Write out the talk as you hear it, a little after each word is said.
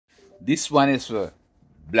This one is for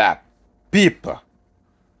black people.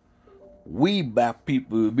 We black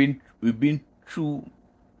people, we've been through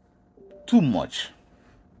too much,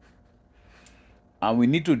 and we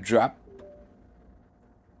need to drop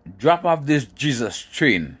off this Jesus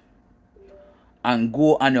train and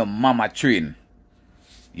go on your mama train,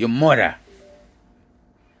 your mother.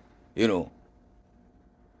 You know,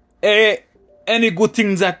 any good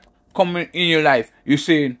things that come in your life, you're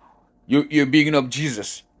saying you're bigging up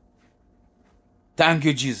Jesus. Thank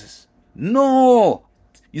you, Jesus. No,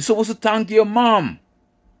 you're supposed to thank your mom.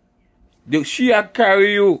 She had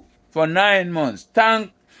carried you for 9 months.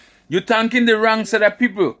 You're thanking the wrong set of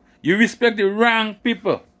people. You respect the wrong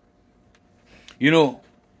people. You know,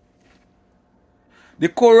 the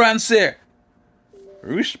Quran says,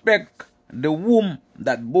 respect the womb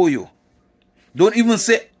that bore you. Don't even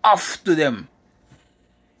say off to them.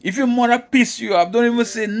 If your mother piss you off, don't even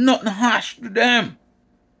say nothing harsh to them.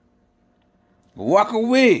 Walk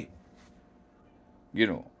away. You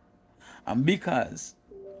know. And because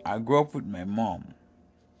I grew up with my mom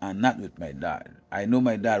and not with my dad. I know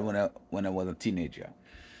my dad when I was a teenager.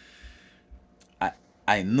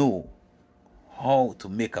 I know how to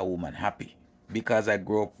make a woman happy because I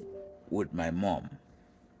grew up with my mom.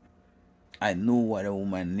 I know what a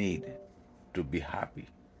woman needs to be happy.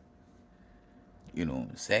 You know what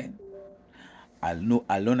I'm saying? I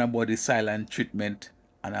learn about the silent treatment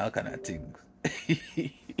and all kind of things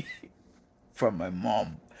from my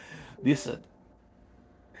mom. Listen,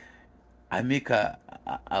 I make a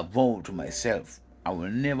vow to myself. I will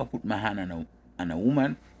never put my hand on a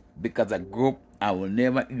woman because I grew up. I will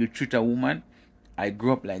never ill-treat a woman. I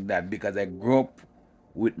grew up like that because I grew up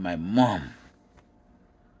with my mom.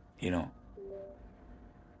 You know.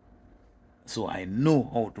 So I know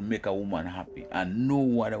how to make a woman happy. I know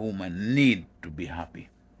what a woman needs to be happy.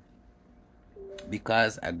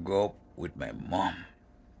 Because I grew up with my mom.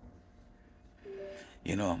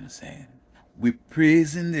 You know what I'm saying? We're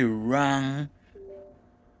praising the wrong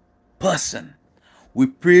person. We're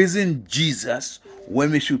praising Jesus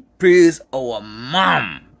when we should praise our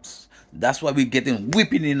moms. That's why we're getting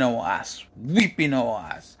whipping in our ass. Whipping our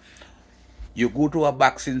ass. You go to a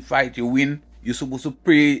boxing fight, you win, you're supposed to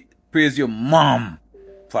praise your mom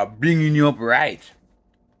for bringing you up right.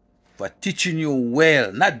 For teaching you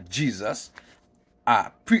well. Not Jesus.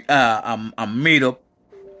 A made up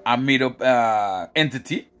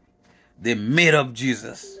entity. They made up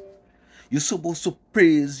Jesus. You're supposed to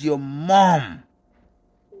praise your mom.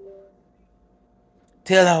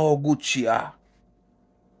 Tell her how good she is.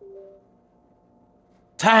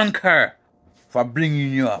 Thank her for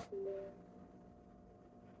bringing you up.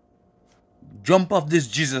 Jump off this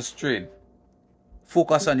Jesus train.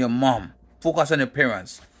 Focus on your mom. Focus on your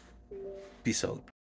parents. Peace out.